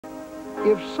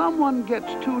If someone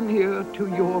gets too near to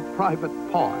your private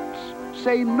parts,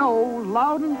 say no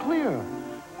loud and clear.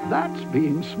 That's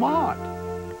being smart.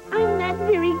 I'm not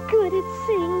very good at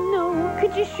saying no.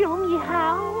 Could you show me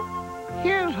how?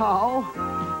 Here's how.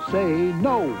 Say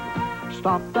no.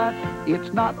 Stop that.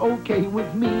 It's not okay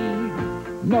with me.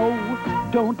 No,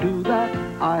 don't do that.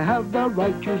 I have the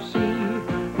right to see.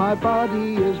 My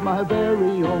body is my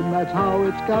very own. That's how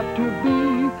it's got to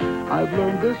be. I've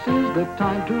learned this is the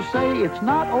time to say it's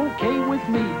not okay with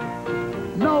me.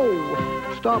 No,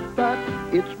 stop that.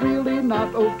 It's really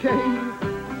not okay.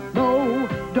 No,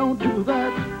 don't do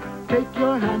that. Take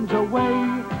your hands away.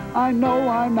 I know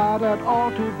I'm not at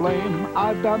all to blame.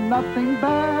 I've done nothing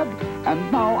bad. And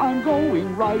now I'm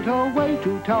going right away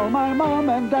to tell my mom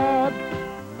and dad.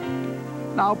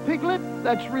 Now, Piglet,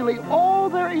 that's really all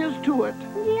there is to it.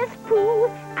 Yes, Pooh,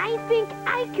 I think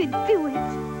I could do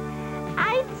it.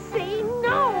 I'd say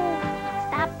no.